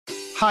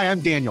Hi,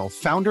 I'm Daniel,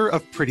 founder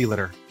of Pretty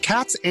Litter.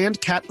 Cats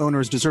and cat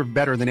owners deserve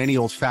better than any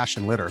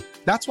old-fashioned litter.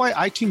 That's why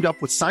I teamed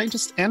up with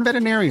scientists and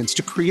veterinarians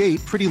to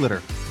create Pretty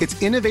Litter.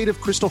 Its innovative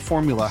crystal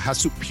formula has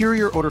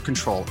superior odor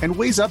control and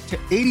weighs up to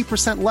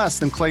 80% less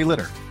than clay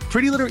litter.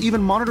 Pretty Litter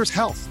even monitors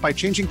health by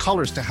changing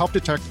colors to help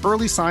detect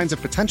early signs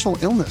of potential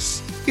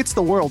illness. It's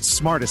the world's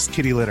smartest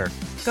kitty litter.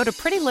 Go to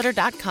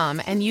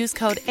prettylitter.com and use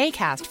code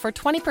ACAST for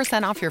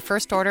 20% off your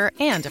first order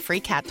and a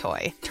free cat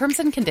toy. Terms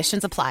and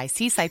conditions apply.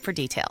 See site for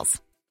details.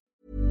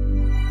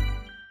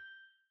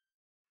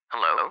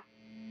 Hello?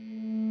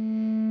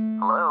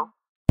 Hello?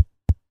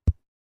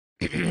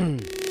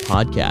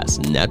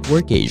 Podcast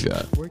Network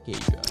Asia.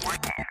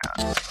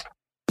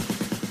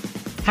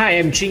 Hi,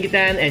 I'm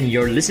Chinkitan and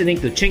you're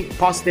listening to Chink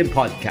Positive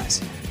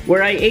Podcast,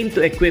 where I aim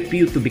to equip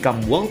you to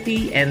become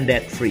wealthy and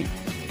debt-free,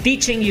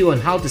 teaching you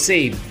on how to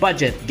save,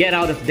 budget, get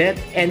out of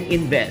debt, and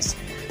invest.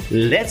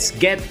 Let's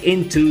get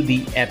into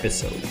the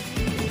episode.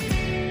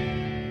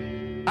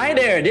 Hi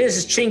there, this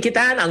is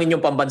Chinkitan, ang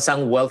inyong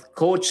pambansang wealth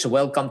coach.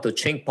 Welcome to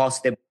Chink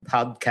Positive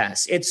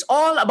Podcast. It's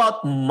all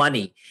about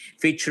money,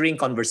 featuring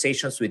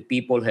conversations with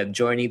people who have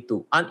journeyed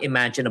to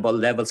unimaginable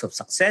levels of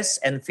success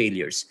and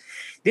failures.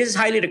 This is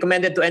highly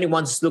recommended to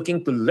anyone who's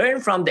looking to learn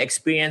from the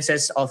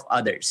experiences of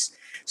others.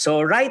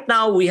 So right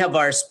now, we have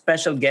our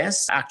special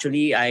guest.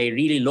 Actually, I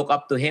really look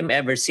up to him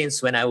ever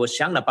since when I was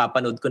young.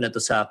 Napapanood ko na to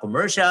sa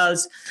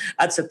commercials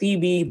at sa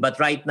TV. But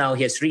right now,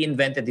 he has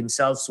reinvented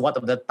himself. One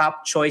of the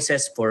top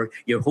choices for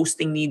your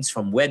hosting needs,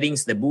 from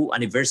weddings, debut,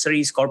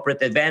 anniversaries,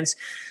 corporate events.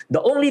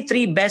 The only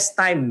 3 best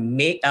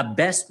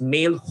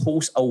male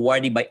host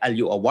awardee by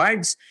Alyu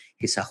Awards.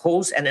 He's a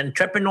host and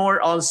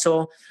entrepreneur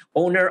also,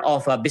 owner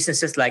of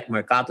businesses like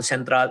Mercato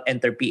Central,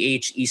 Enter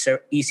PH,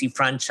 Easy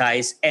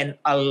Franchise, and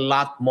a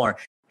lot more.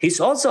 He's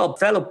also a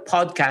fellow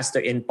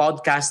podcaster in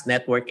Podcast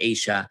Network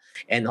Asia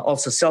and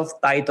also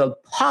self-titled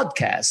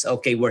podcast,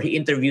 where he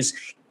interviews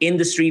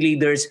industry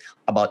leaders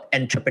about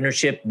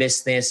entrepreneurship,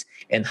 business,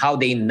 and how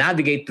they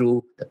navigate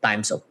through the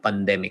times of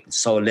pandemic.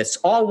 So let's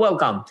all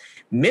welcome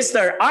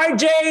Mr.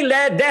 RJ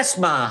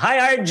Ledesma.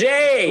 Hi,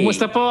 RJ!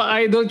 Kumusta po,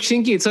 Idol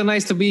Chinky? It's so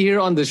nice to be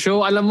here on the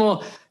show. Alam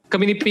mo,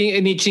 kami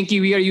ni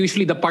Chinky, we are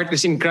usually the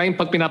partners in crime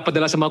pag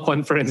pinapadala sa mga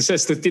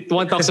conferences.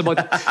 One talks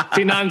about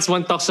finance,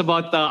 one talks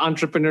about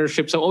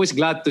entrepreneurship. So always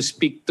glad to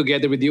speak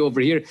together with you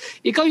over here.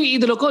 Ikaw yung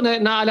idolo ko,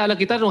 naalala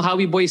kita nung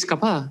Howie Boys ka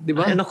pa, di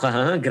ba? Ano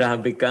ka?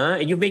 Grabe ka.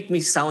 You make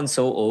me sound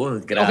so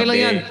old. Grabe. Okay lang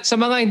yan. Sa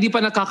mga hindi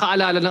pa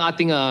nakakaalala ng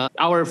ating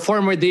our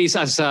former days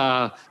as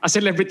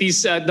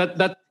celebrities,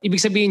 that ibig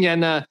sabihin niya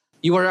na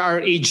you are our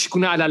age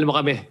kung naalala mo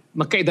kami.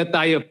 Magkaedad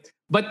tayo.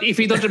 But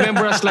if you don't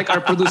remember us, like our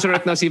producer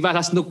right now, si Val,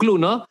 has no clue,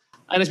 no?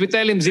 And as we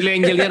tell him,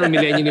 zillennial yan o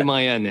millennial yung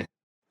mga yan.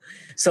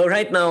 So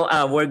right now,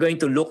 we're going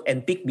to look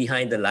and peek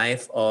behind the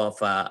life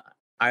of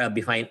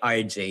behind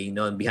RJ,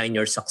 behind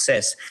your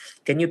success.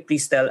 Can you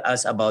please tell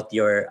us about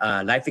your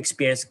life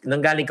experience?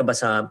 Nanggaling ka ba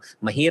sa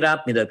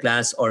mahirap, middle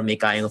class, or may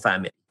kayang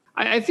family?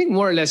 I think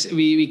more or less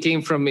we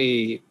came from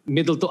a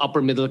middle to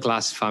upper middle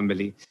class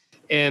family.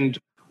 And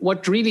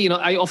what really,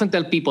 I often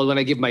tell people when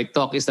I give my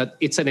talk is that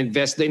it's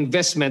the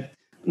investment.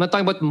 I'm not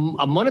talking about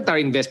a monetary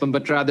investment,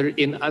 but rather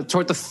in a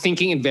sort of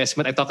thinking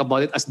investment. I talk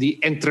about it as the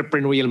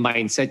entrepreneurial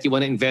mindset. You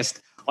want to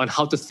invest on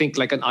how to think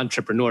like an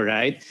entrepreneur,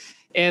 right?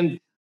 And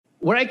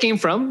where I came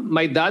from,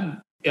 my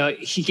dad,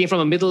 he came from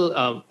a middle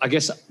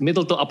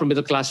to upper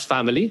middle class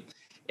family.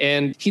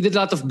 And he did a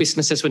lot of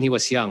businesses when he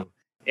was young.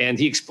 And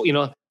he,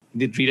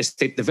 did real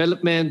estate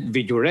development,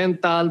 video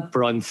rental,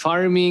 prawn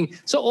farming.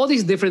 So all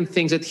these different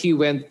things that he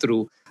went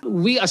through.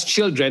 We as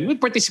children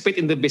would participate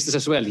in the business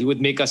as well. He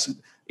would make us,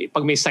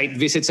 pag may site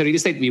visits sa real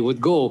estate, we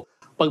would go.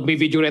 Pag may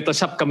video rental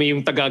shop, kami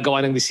yung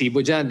tagagawa ng resibo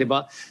dyan, di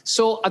ba?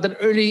 So at an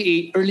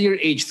earlier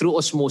age, through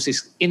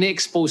osmosis,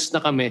 ine-expose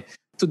na kami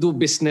to do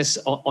business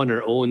on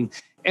our own.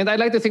 And I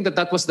like to think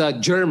that was the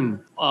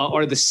germ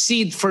or the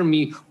seed for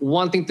me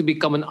wanting to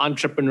become an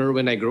entrepreneur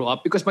when I grow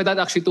up. Because my dad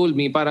actually told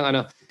me,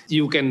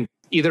 you can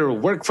either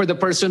work for the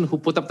person who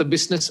put up the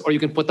business or you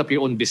can put up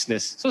your own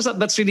business. So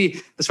that's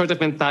really the sort of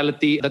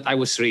mentality that I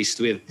was raised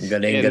with.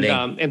 Galing.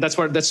 And that's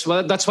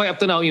why up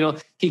to now,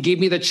 he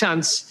gave me the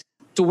chance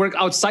to work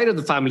outside of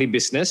the family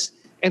business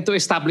and to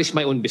establish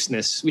my own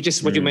business, which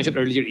is what you mentioned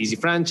earlier, Easy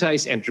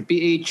Franchise, Enter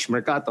PH,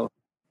 Mercato.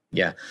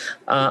 Yeah.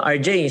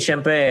 RJ,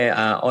 syempre,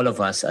 all of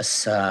us,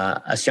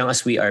 as young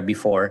as we are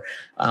before,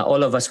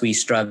 all of us, we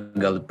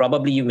struggle.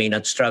 Probably you may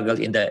not struggle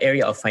in the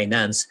area of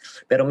finance,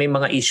 pero may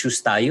mga issues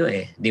tayo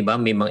di ba?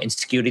 May mga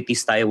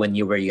insecurities tayo when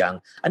you were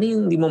young. Ano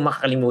yung hindi mo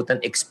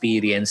makakalimutan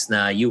experience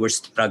na you were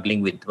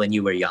struggling with when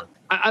you were young?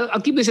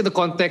 I'll keep this in the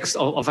context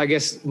of I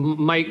guess,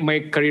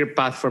 my career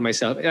path for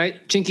myself.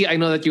 Chinky, I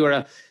know that you're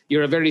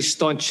a very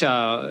staunch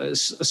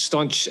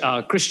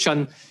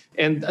Christian,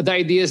 and the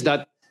idea is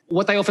that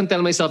what I often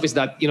tell myself is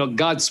that,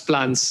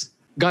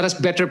 God has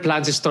better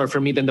plans in store for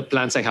me than the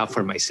plans I have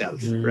for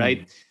myself,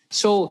 right?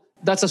 So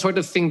that's the sort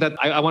of thing that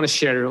I want to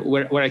share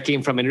where I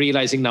came from and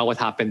realizing now what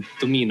happened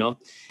to me, no?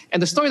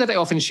 And the story that I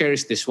often share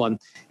is this one.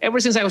 Ever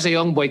since I was a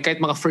young boy, kahit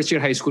mga first year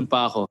high school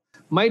pa ako,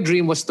 my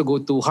dream was to go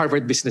to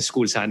Harvard Business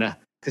School sana.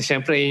 Kasi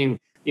syempre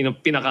yung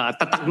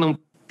pinaka-tatak ng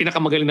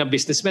pinakamagaling na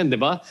businessman, di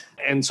ba?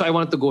 And so I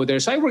wanted to go there.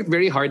 So I worked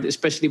very hard,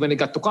 especially when I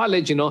got to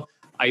college,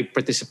 I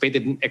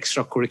participated in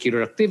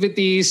extracurricular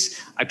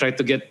activities. I tried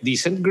to get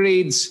decent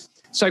grades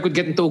so I could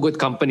get into a good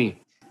company.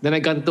 Then I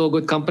got into a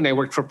good company. I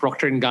worked for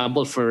Procter &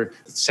 Gamble for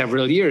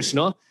several years,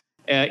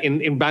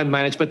 in brand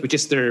management, which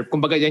is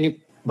kumbaga yan yung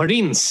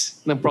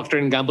Marines ng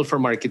Procter & Gamble for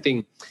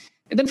marketing.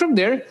 And then from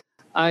there,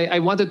 I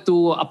wanted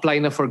to apply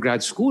na for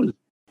grad school.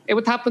 And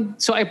what happened,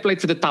 so I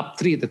applied for the top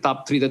three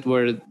that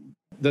were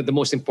the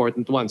most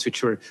important ones,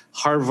 which were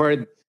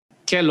Harvard,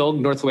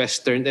 Kellogg,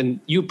 Northwestern, and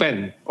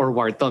UPenn or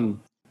Wharton.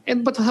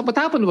 And but what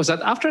happened was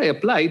that after I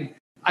applied,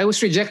 I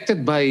was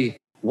rejected by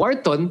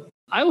Wharton,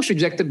 I was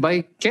rejected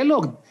by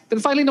Kellogg. Then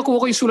finally nakuha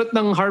ko yung sulat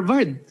ng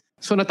Harvard.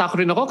 So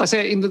natakot rin ako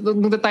kasi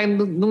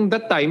nung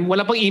that time,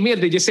 wala pang email,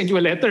 they just sent you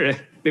a letter,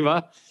 di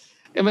ba?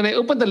 And when I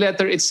opened the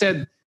letter, it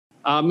said,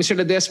 Mr.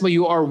 Ledesma,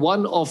 you are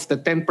one of the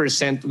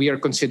 10% we are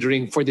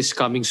considering for this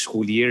coming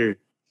school year.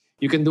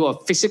 You can do a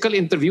physical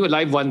interview, a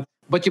live one,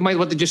 but you might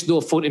want to just do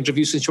a phone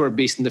interview since you are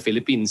based in the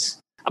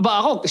Philippines.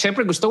 Aba ako,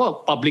 syempre gusto ko,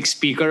 public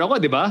speaker ako,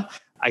 di ba?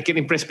 I can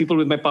impress people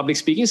with my public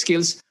speaking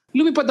skills.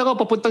 Lumipad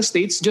ako papuntang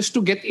States just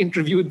to get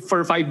interviewed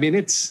for 5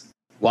 minutes.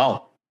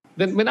 Wow.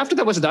 Then when after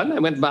that was done, I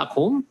went back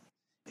home.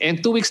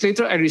 And 2 weeks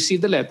later, I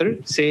received a letter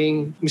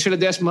saying, Mr.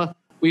 Ledesma,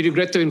 we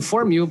regret to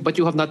inform you, but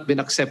you have not been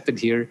accepted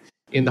here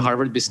in the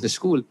Harvard Business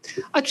School.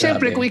 At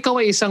syempre, kung ikaw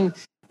ay isang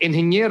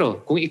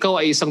engineero, kung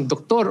ikaw ay isang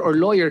doktor or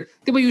lawyer,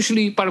 di ba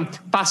usually parang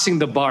passing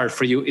the bar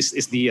for you is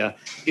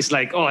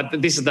like, oh,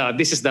 this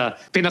is the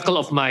pinnacle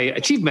of my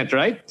achievement,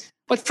 right?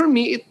 But for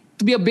me,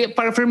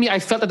 I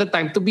felt at the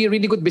time to be a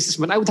really good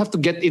businessman, I would have to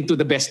get into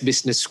the best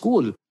business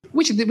school,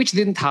 which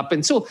didn't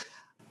happen. So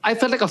I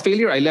felt like a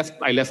failure. I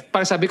left.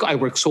 Para sabi ko, I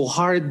worked so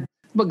hard.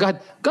 But God,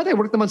 I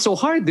worked naman so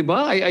hard, di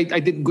ba? I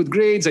did good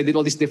grades. I did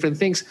all these different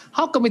things.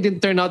 How come it didn't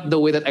turn out the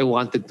way that I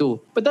wanted to?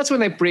 But that's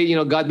when I pray,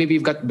 God, maybe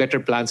you've got better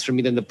plans for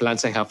me than the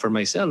plans I have for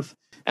myself.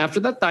 After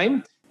that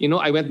time,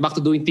 I went back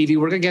to doing TV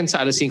work again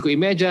sa alas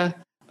 5:30,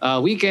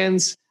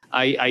 weekends.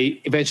 I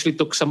eventually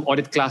took some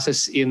audit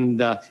classes in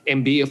the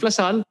MBA of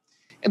LaSalle.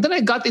 And then I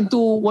got into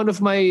one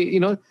of my,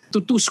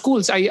 to two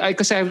schools. I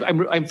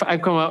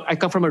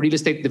come from a real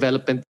estate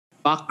development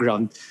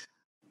background.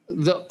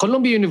 The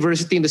Columbia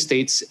University in the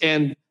States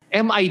and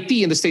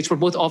MIT in the States were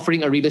both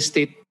offering a real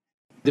estate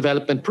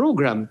development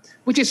program,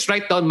 which is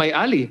right down my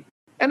alley.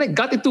 And I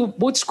got into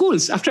both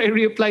schools after I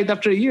reapplied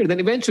after a year. Then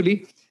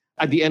eventually,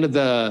 at the end of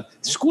the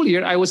school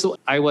year, I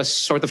was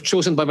sort of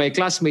chosen by my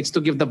classmates to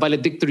give the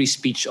valedictory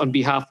speech on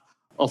behalf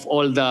of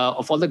all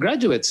the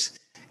graduates.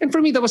 And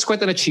for me, that was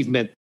quite an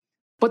achievement.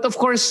 But of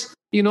course,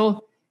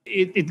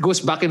 it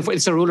goes back and forth.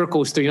 It's a roller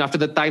coaster. After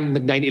the time,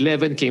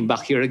 9/11 came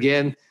back here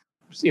again.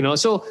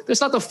 So there's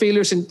a lot of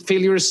failures and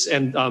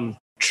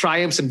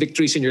triumphs and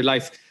victories in your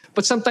life.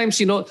 But sometimes,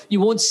 you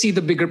won't see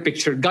the bigger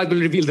picture. God will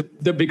reveal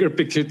the bigger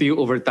picture to you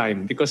over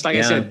time. Because like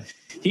I said,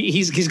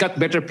 he's got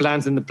better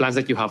plans than the plans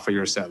that you have for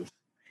yourself.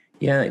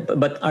 Yeah,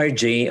 but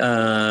RJ,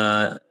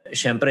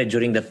 syempre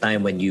during the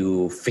time when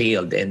you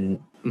failed and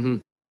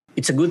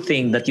it's a good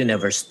thing that you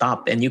never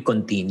stopped and you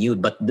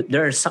continued. But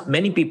there are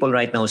many people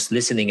right now who's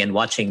listening and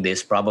watching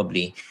this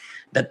probably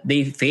that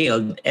they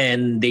failed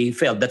and they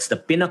failed. That's the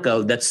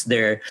pinnacle. That's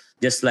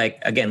just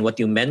like, again, what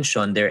you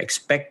mentioned, they're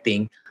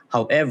expecting.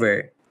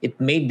 However, it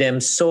made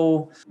them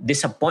so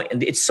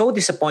disappointed. It's so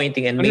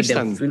disappointing and made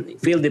them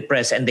feel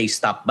depressed and they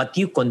stopped. But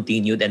you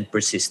continued and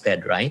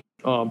persisted, right?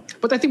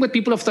 But I think what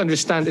people have to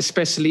understand,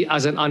 especially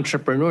as an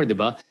entrepreneur,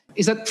 diba,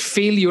 is that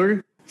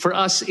failure for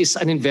us is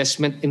an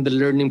investment in the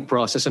learning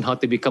process on how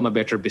to become a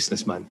better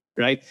businessman,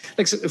 right?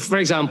 Like, for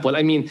example,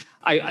 I mean,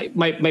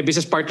 my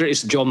business partner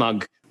is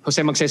Jomag,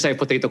 Jose Magsaysay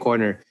Potato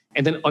Corner.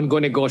 And then on Go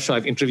Negosyo,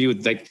 I've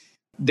interviewed like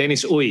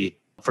Dennis Uy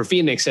for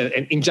Phoenix and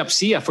Injap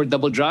Sia for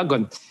Double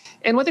Dragon.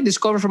 And what I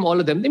discovered from all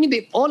of them, I mean,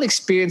 they all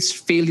experience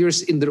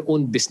failures in their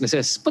own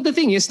businesses. But the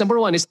thing is, number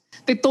one is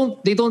they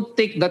don't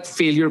take that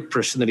failure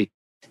personally.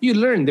 You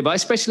learn, diba?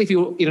 Especially if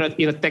you're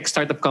in a tech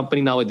startup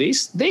company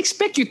nowadays, they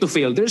expect you to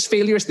fail. There's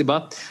failures,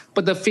 diba?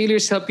 But the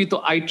failures help you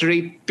to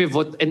iterate,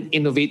 pivot, and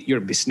innovate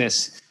your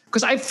business.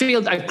 Because I've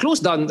failed, I've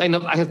closed down.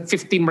 I have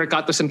 15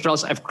 Mercato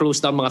Centrals. I've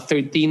closed down mga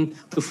 13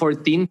 to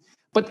 14.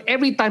 But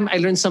every time I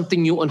learn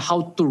something new on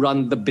how to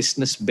run the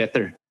business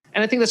better.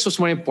 And I think that's what's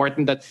more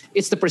important, that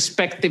it's the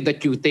perspective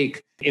that you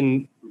take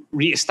in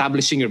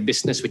reestablishing your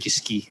business, which is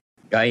key.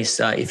 Guys,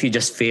 if you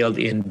just failed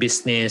in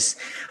business,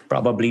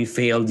 probably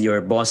failed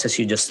your bosses,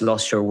 you just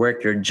lost your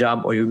work, your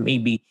job, or you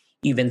maybe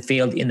even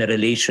failed in a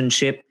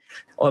relationship,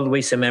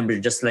 always remember,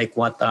 just like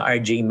what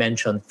RJ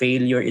mentioned,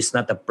 failure is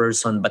not a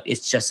person, but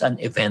it's just an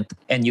event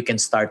and you can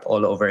start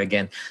all over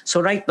again.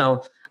 So right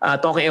now,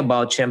 talking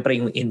about, syempre,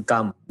 yung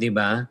income, di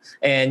ba?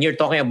 And you're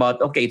talking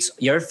about, okay, it's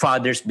your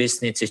father's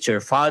business, it's your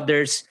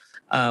father's,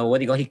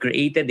 he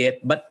created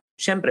it, but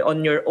syempre,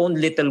 on your own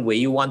little way,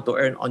 you want to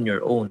earn on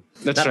your own.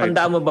 That's right.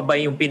 Natanda mo ba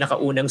yung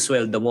pinakaunang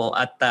sweldo mo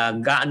at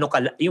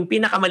yung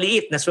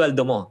pinakamaliit na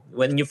sweldo mo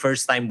when you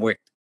first time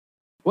worked?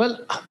 Well,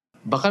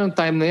 Baka nung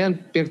time na yan,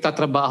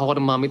 pinagtatrabaho ko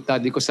ng mami at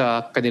daddy ko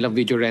sa kanilang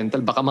video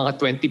rental. Baka mga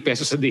 20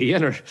 pesos a day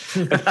yan or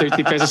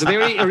 30 pesos a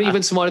day or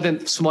even smaller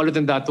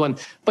than that one.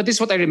 But this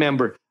is what I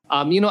remember.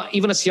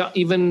 Even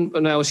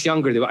when I was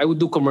younger, I would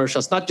do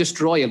commercials, not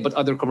just Royal, but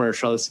other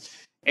commercials.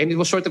 And it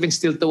was sort of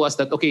instilled to us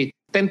that, okay,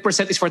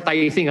 10% is for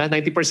tithing,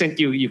 90%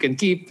 you can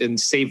keep and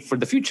save for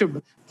the future.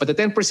 But the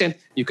 10%,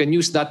 you can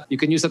use that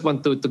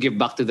one to give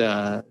back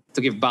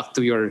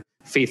to your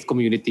faith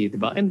community,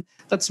 diba? And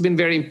that's been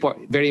very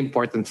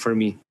important for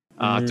me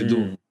to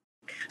do.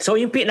 So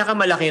yung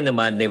pinakamalaki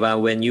naman, diba,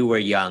 when you were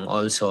young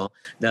also,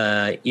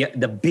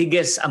 the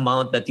biggest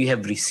amount that you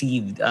have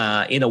received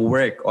in a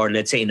work or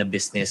let's say in a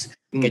business,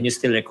 can you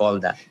still recall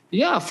that?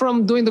 Yeah,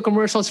 from doing the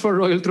commercials for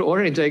Royal True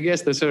Orange, I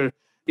guess. Those are,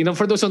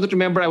 for those who don't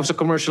remember, I was a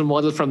commercial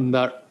model from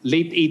the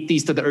late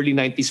 80s to the early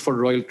 90s for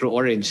Royal True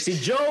Orange. Si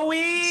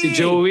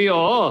Joey,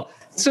 oo.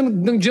 So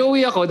nung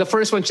Joey ako, the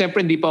first one,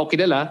 syempre hindi pa ako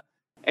kilala.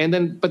 And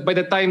then, but by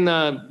the time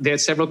na they had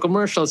several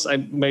commercials,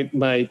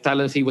 my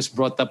talent fee was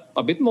brought up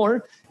a bit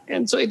more,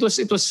 and so it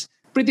was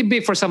pretty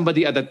big for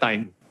somebody at that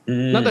time.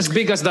 Not as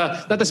big as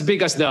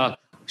the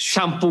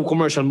shampoo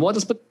commercial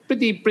models, but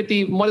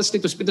pretty modestly.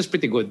 It was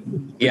pretty good.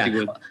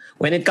 Good.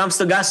 When it comes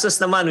to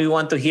gastos naman, we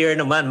want to hear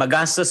naman,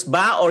 magastos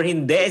ba or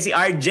hindi si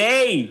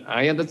RJ?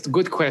 Yeah, that's a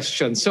good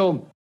question.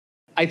 So,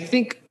 I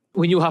think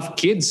when you have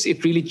kids,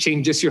 it really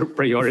changes your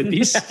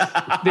priorities,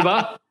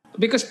 diba?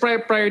 Because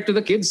prior to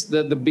the kids,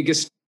 the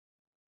biggest,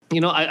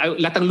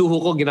 lahat ng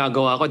luho ko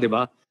ginagawa ko, di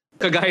ba?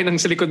 Kagaya ng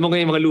sa likod mo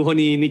ngayon, mga luho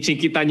ni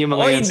Chinkitan yung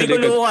mga yan sa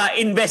likod. Hindi ko luha,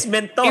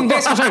 investment to.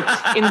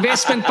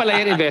 Investment pala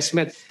yan,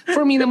 investment.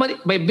 For me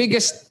naman, my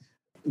biggest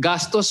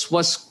gastos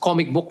was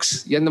comic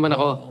books. Yan naman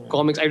ako,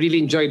 comics. I really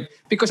enjoyed,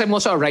 because I'm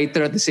also a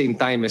writer at the same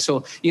time.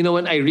 So,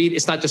 when I read,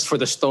 it's not just for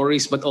the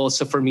stories, but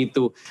also for me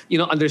to,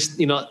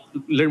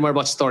 learn more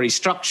about story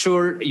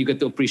structure. You get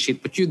to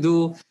appreciate what you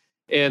do.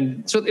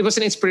 And so it was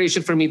an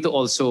inspiration for me to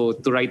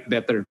write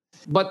better.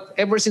 But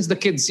ever since the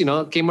kids,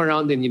 came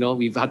around and,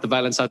 we've had to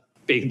balance out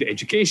paying the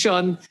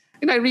education.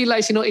 And I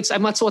realized,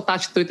 I'm not so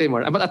attached to it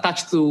anymore. I'm not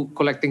attached to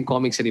collecting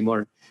comics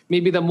anymore.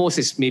 Maybe the most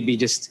is maybe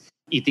just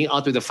eating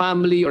out with the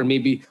family, or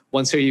maybe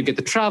once a year you get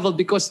to travel,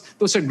 because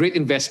those are great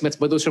investments,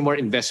 but those are more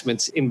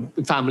investments in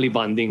family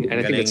bonding. And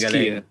I think that's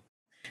key.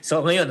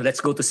 So ngayon, let's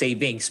go to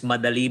savings.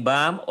 Madali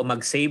ba o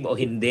mag-save o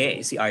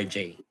hindi si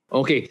RJ?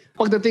 Okay.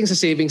 Pagdating sa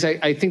savings,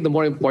 I think the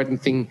more important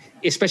thing,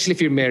 especially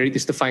if you're married,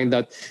 is to find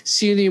out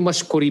sino yung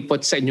mas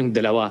kuripot sa inyong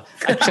dalawa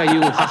at siya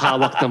yung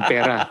hahawak ng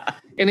pera.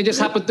 And it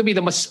just happened to be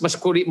the mas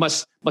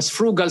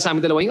frugal sa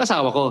amin dalawa yung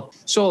asawa ko.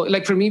 So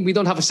like for me, we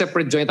don't have a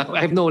separate joint account.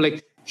 I have no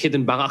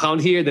hidden bank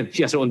account here, then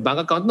she has her own bank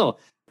account. No.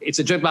 It's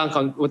a joint bank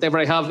account. Whatever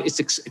I have, it's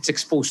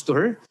exposed to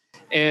her.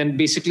 And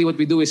basically what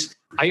we do is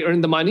I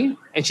earn the money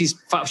and she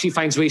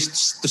finds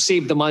ways to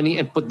save the money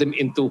and put them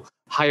into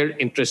higher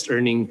interest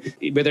earning,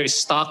 whether it's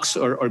stocks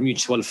or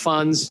mutual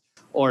funds,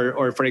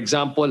 or for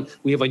example,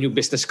 we have a new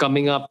business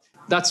coming up.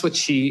 That's what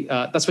she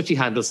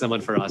handles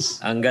naman for us.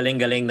 Ang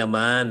galing-galing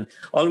naman.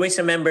 Always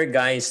remember,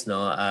 guys,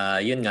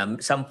 yun nga,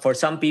 for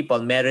some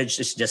people, marriage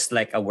is just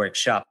like a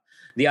workshop.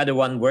 The other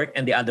one work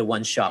and the other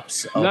one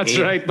shops. Okay? That's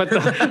right. But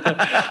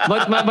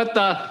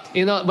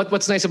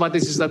what's nice about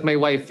this is that my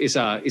wife is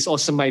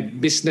also my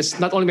business,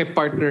 not only my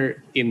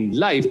partner in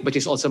life, but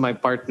she's also my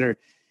partner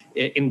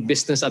in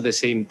business at the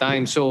same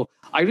time. So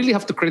I really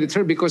have to credit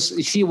her, because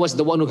she was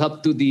the one who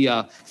helped do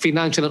the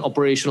financial and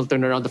operational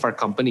turnaround of our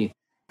company.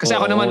 Kasi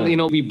ako naman,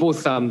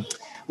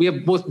 we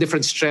have both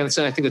different strengths,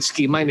 and I think that's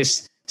key. Mine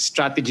is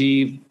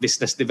strategy,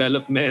 business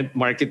development,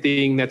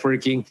 marketing,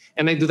 networking,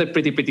 and I do that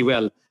pretty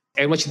well.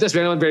 And what she does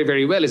very, very,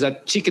 very well is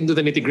that she can do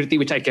the nitty-gritty,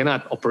 which I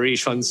cannot.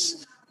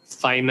 Operations,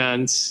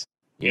 finance,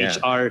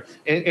 HR,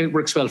 and it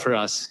works well for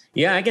us.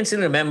 Yeah, I can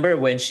still remember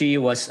when she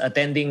was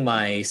attending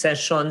my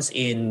sessions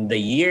in the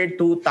year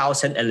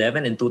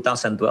 2011 and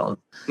 2012.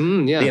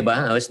 Yeah.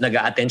 Diba? I was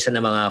nag-a-attend siya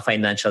ng mga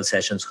financial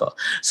sessions ko.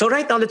 So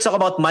right now, let's talk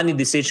about money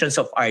decisions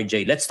of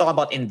RJ. Let's talk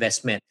about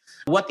investment.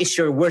 What is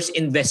your worst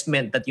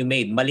investment that you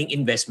made? Maling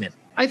investment?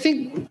 I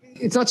think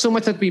it's not so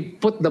much that we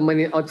put the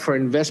money out for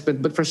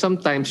investment, but for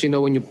sometimes,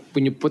 when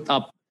you put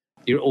up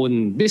your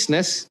own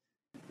business,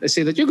 let's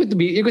say that you're going to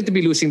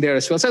be losing there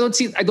as well. So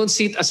I don't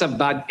see it as a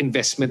bad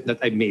investment that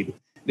I made,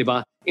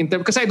 diba?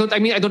 Because I don't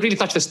really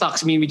touch the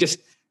stocks. I mean,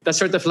 that's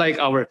sort of like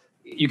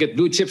you get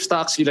blue chip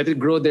stocks, you let it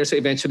grow there, so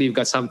eventually you've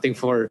got something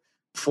for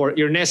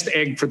your nest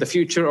egg for the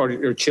future, or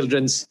your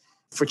children's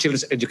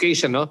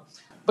education, no?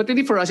 But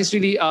really for us, it's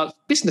really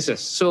businesses.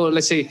 So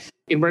let's say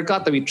in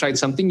Mercato, we tried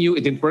something new,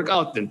 it didn't work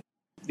out, then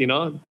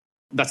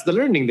that's the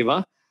learning,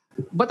 diba?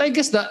 But I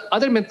guess the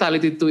other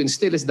mentality to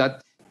instill is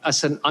that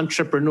as an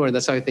entrepreneur,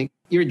 that's how I think,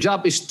 your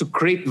job is to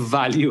create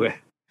value,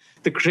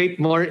 to create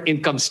more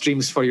income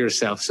streams for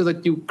yourself, so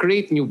that you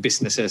create new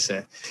businesses.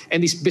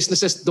 And these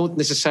businesses don't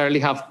necessarily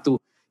have to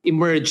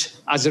emerge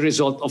as a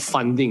result of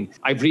funding.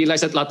 I've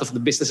realized that a lot of the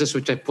businesses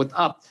which I put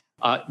up,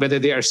 whether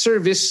they are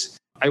service,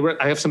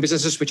 I have some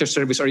businesses which are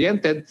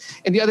service-oriented,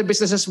 and the other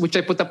businesses which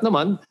I put up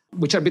naman,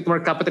 which are a bit more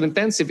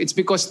capital-intensive, it's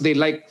because they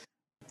like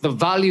the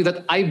value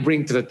that I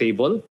bring to the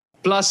table,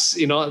 plus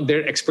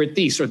their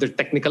expertise or their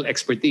technical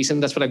expertise.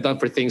 And that's what I've done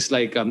for things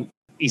like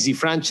Easy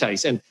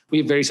Franchise. And we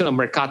have very soon a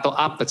Mercato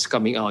app that's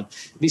coming out.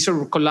 These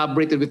are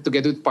collaborated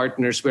together with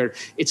partners where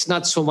it's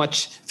not so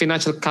much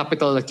financial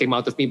capital that came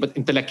out of me, but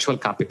intellectual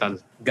capital.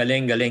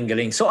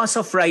 Galing. So as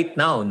of right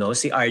now, no,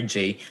 si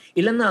RJ,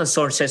 ilan na ang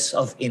sources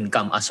of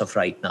income as of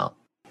right now?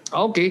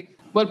 Okay.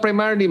 Well,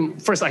 primarily,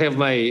 first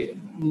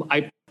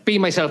I pay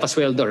myself a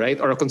sweldo,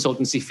 right? Or a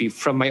consultancy fee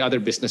from my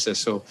other businesses.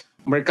 So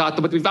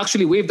Mercato, but we've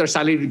actually waived our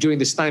salary during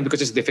this time because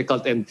it's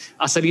difficult. And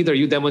as a leader,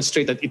 you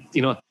demonstrate that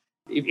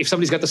if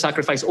somebody's got to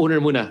sacrifice, owner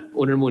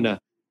muna,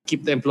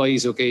 keep the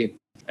employees okay.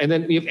 And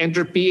then we have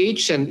Enter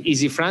PH and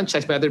Easy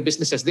Franchise, my other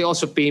businesses. They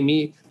also pay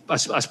me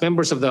as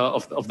members of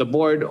the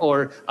board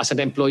or as an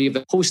employee.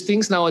 The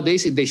hostings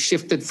nowadays, they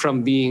shifted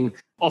from being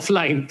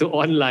offline to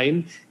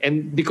online.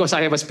 And because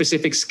I have a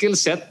specific skill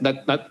set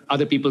that not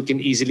other people can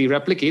easily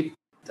replicate,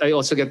 I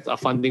also get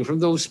funding from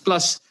those.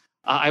 Plus,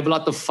 I have a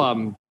lot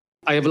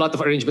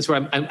of arrangements where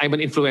I'm an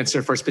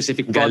influencer for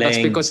specific products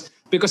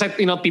because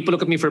people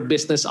look at me for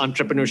business,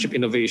 entrepreneurship,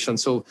 innovation.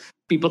 So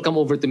people come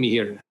over to me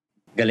here.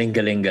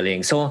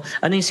 Galing. So,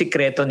 ano yung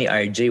sikreto ni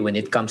RJ when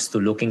it comes to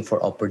looking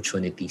for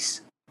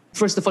opportunities?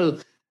 First of all,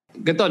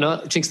 ganito,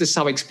 no? Chinks, this is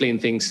how I explain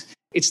things.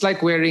 It's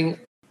like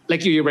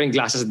you're wearing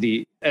glasses.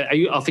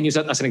 I often use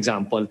that as an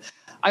example.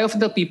 I often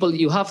tell people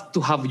you have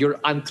to have your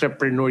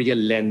entrepreneurial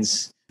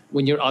lens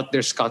when you're out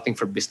there scouting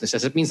for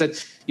businesses. It means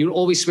that you're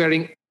always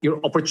wearing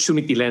your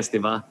opportunity lens,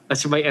 diba?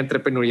 That's my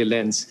entrepreneurial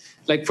lens.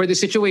 Like for the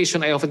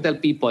situation, I often tell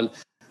people,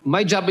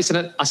 my job as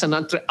an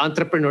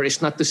entrepreneur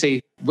is not to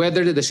say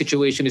whether the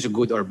situation is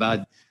good or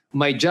bad.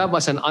 My job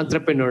as an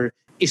entrepreneur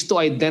is to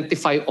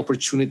identify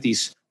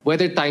opportunities,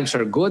 whether times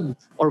are good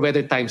or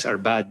whether times are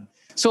bad.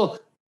 So,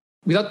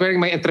 without wearing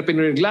my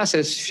entrepreneurial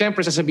glasses,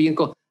 syempre sasabihin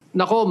ko,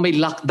 nako, may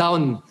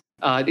lockdown.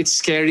 It's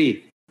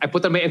scary. I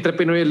put on my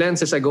entrepreneurial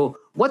lenses. I go,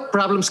 what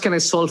problems can I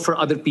solve for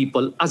other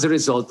people as a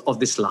result of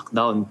this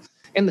lockdown?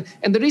 And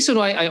the reason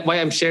why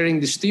I'm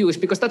sharing this to you is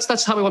because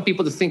that's how I want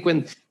people to think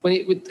when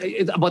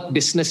about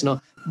business.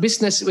 No,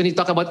 business, when you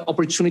talk about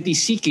opportunity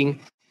seeking,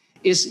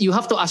 is you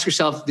have to ask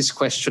yourself this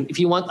question. If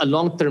you want a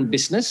long-term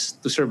business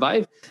to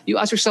survive, you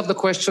ask yourself the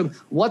question: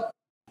 what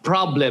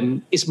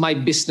problem is my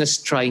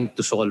business trying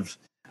to solve?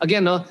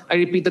 Again, no, I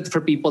repeat that for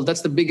people.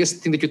 That's the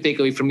biggest thing that you take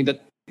away from me.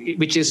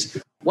 Which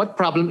is, what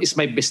problem is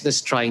my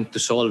business trying to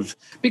solve?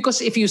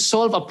 Because if you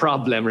solve a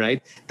problem,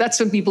 right, that's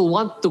when people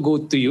want to go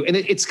to you. And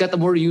it's got a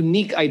more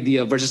unique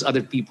idea versus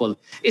other people.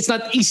 It's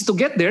not easy to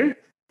get there.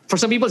 For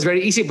some people, it's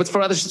very easy. But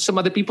for some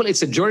other people,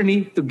 it's a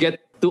journey to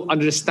get to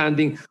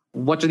understanding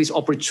what are these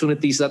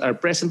opportunities that are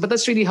present. But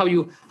that's really how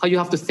you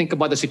have to think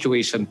about the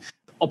situation.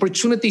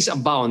 Opportunities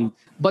abound.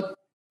 But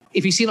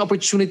if you see an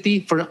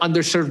opportunity for an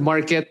underserved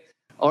market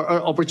or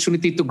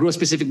opportunity to grow a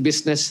specific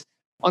business,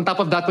 on top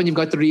of that one, you've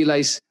got to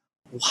realize,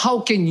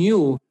 how can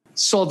you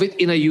solve it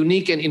in a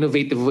unique and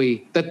innovative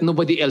way that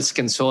nobody else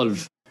can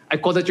solve? I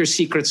call that your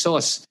secret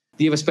sauce.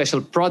 Do you have a special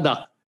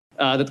product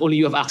that only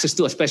you have access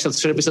to, a special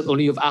service that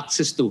only you have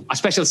access to, a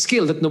special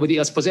skill that nobody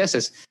else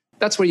possesses?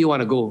 That's where you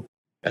want to go.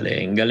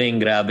 Galing,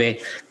 grabe.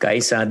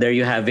 Guys, there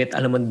you have it.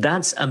 Alam mo,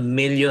 that's a ₱1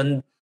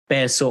 million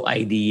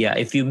idea.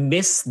 If you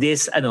miss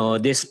this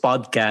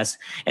podcast,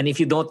 and if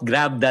you don't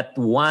grab that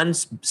one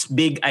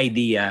big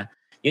idea,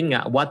 yun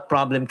nga, what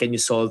problem can you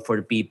solve for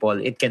people?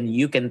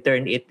 You can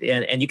turn it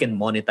and you can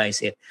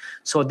monetize it.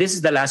 So this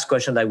is the last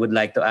question that I would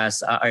like to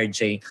ask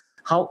RJ.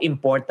 How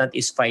important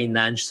is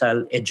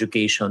financial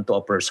education to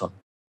a person?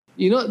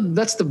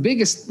 That's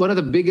one of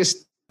the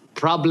biggest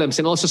problems,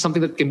 and also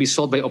something that can be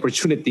solved by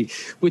opportunity,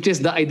 which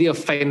is the idea of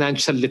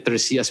financial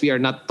literacy, as we are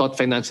not taught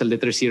financial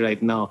literacy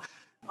right now.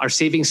 Our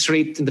savings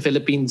rate in the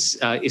Philippines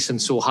isn't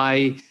so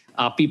high.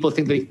 People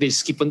think they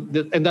just keep on,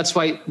 and that's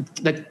why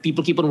that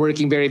people keep on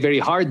working very, very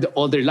hard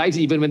all their lives,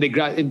 even when they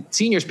graduate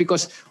seniors,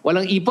 because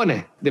walang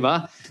ipon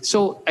diba?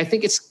 So I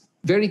think it's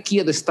very key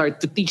at the start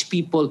to teach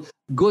people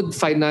good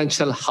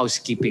financial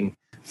housekeeping.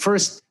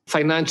 First,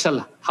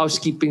 financial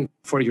housekeeping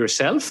for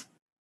yourself,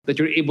 that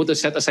you're able to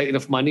set aside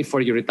enough money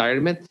for your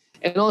retirement,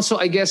 and also,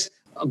 I guess,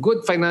 a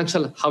good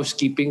financial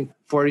housekeeping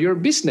for your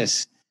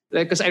business.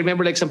 Because I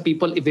remember, some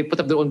people, if they put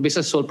up their own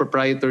business, sole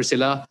proprietor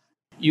sila,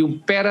 yung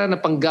pera na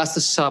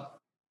panggastos sa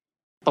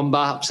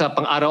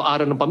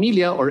pang-araw-araw ng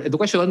pamilya or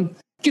edukasyon,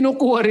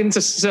 kinukuha rin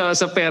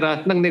sa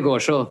pera ng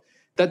negosyo.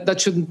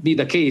 That shouldn't be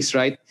the case,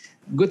 right?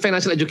 Good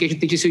financial education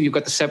teaches you've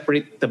got to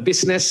separate the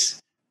business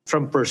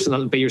from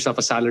personal and pay yourself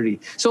a salary.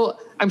 So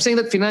I'm saying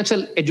that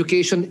financial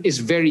education is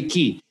very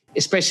key,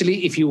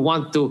 especially if you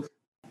want to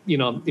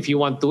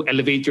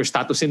elevate your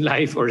status in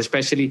life, or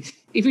especially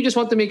if you just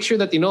want to make sure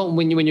that,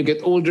 when you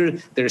get older,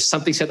 there's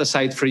something set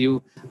aside for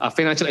you.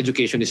 Financial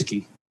education is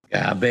key.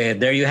 Grabe,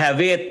 there you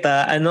have it.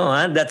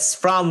 That's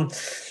from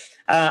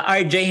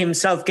RJ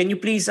himself. Can you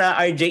please,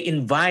 RJ,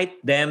 invite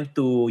them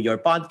to your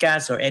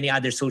podcast or any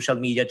other social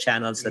media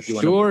channels that you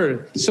want?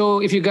 Sure.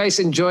 So if you guys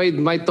enjoyed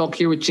my talk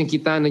here with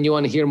Chinky Tan and you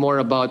want to hear more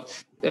about,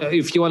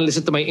 if you want to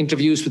listen to my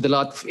interviews with a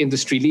lot of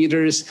industry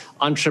leaders,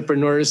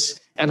 entrepreneurs,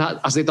 and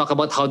as they talk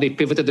about how they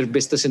pivoted their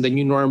business in the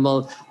new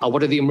normal,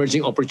 what are the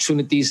emerging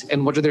opportunities,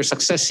 and what are their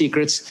success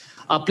secrets.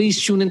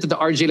 Please tune into the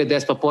RJ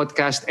Ledesma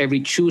podcast every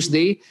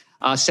Tuesday,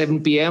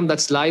 7 p.m.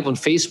 That's live on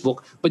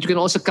Facebook. But you can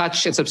also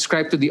catch and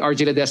subscribe to the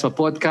RJ Ledesma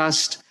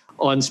podcast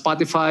on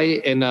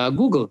Spotify and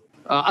Apple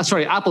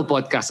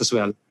Podcast as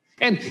well.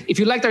 And if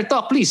you liked our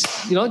talk, please,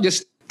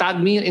 just tag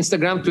me on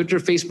Instagram, Twitter,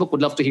 Facebook.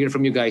 Would love to hear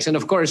from you guys. And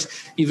of course,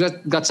 you've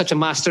got such a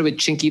master with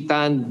Chinky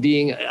Tan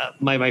being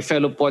my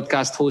fellow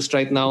podcast host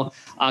right now.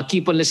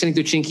 Keep on listening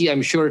to Chinky.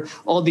 I'm sure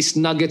all these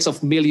nuggets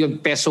of million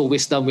peso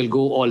wisdom will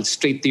go all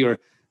straight to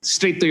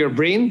your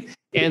brain,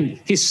 and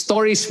his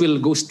stories will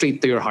go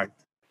straight to your heart.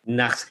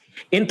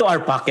 Into our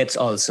pockets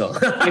also.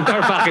 Into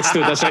our pockets too.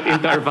 That's right.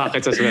 Into our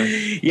pockets as well.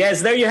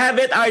 Yes, there you have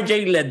it.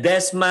 RJ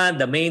Ledesma,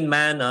 the main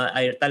man.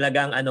 Ay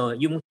talagang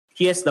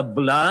he has the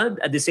blood,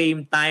 at the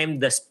same time,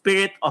 the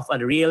spirit of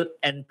a real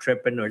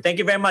entrepreneur. Thank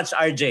you very much,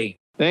 RJ.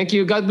 Thank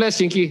you. God bless,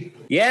 Chinky.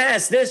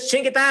 Yes, this is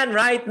Chinky Tan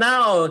right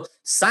now,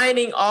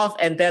 signing off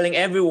and telling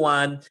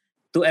everyone,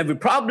 to every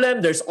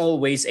problem, there's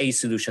always a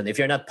solution. If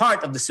you're not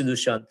part of the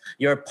solution,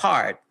 you're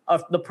part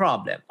of the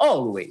problem.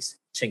 Always.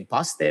 Think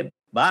positive.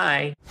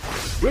 Bye.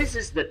 This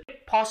is the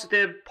Think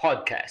Positive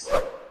Podcast.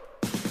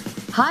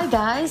 Hi,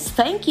 guys.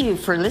 Thank you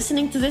for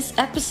listening to this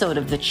episode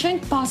of the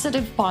Think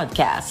Positive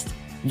Podcast.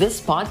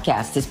 This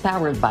podcast is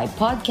powered by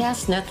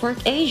Podcast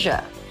Network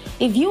Asia.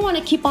 If you want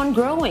to keep on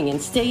growing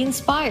and stay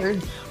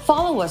inspired,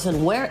 follow us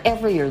on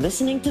wherever you're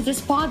listening to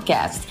this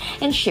podcast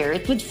and share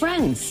it with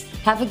friends.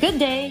 Have a good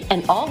day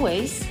and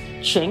always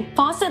think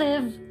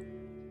positive.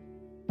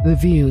 The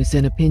views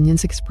and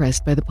opinions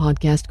expressed by the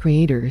podcast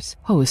creators,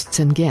 hosts,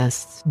 and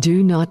guests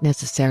do not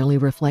necessarily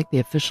reflect the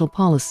official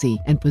policy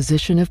and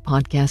position of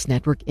Podcast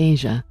Network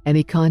Asia.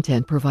 Any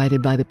content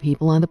provided by the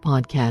people on the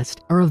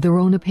podcast are of their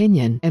own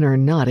opinion and are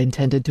not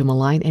intended to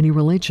malign any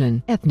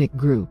religion, ethnic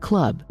group,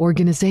 club,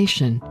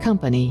 organization,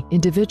 company,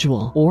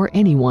 individual, or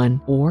anyone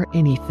or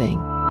anything.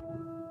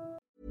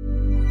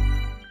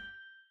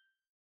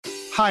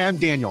 Hi, I'm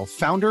Daniel,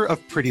 founder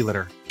of Pretty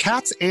Litter.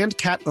 Cats and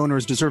cat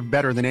owners deserve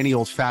better than any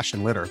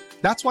old-fashioned litter.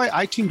 That's why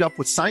I teamed up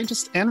with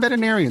scientists and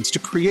veterinarians to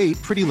create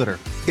Pretty Litter.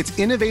 Its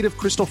innovative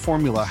crystal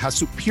formula has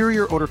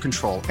superior odor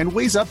control and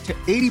weighs up to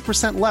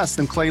 80% less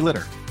than clay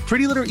litter.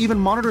 Pretty Litter even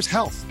monitors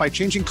health by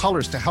changing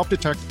colors to help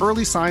detect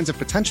early signs of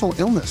potential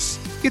illness.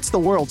 It's the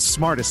world's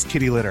smartest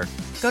kitty litter.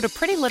 Go to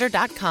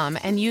prettylitter.com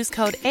and use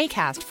code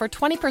ACAST for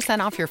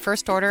 20% off your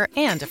first order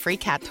and a free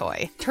cat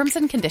toy. Terms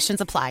and conditions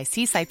apply.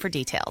 See site for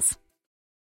details.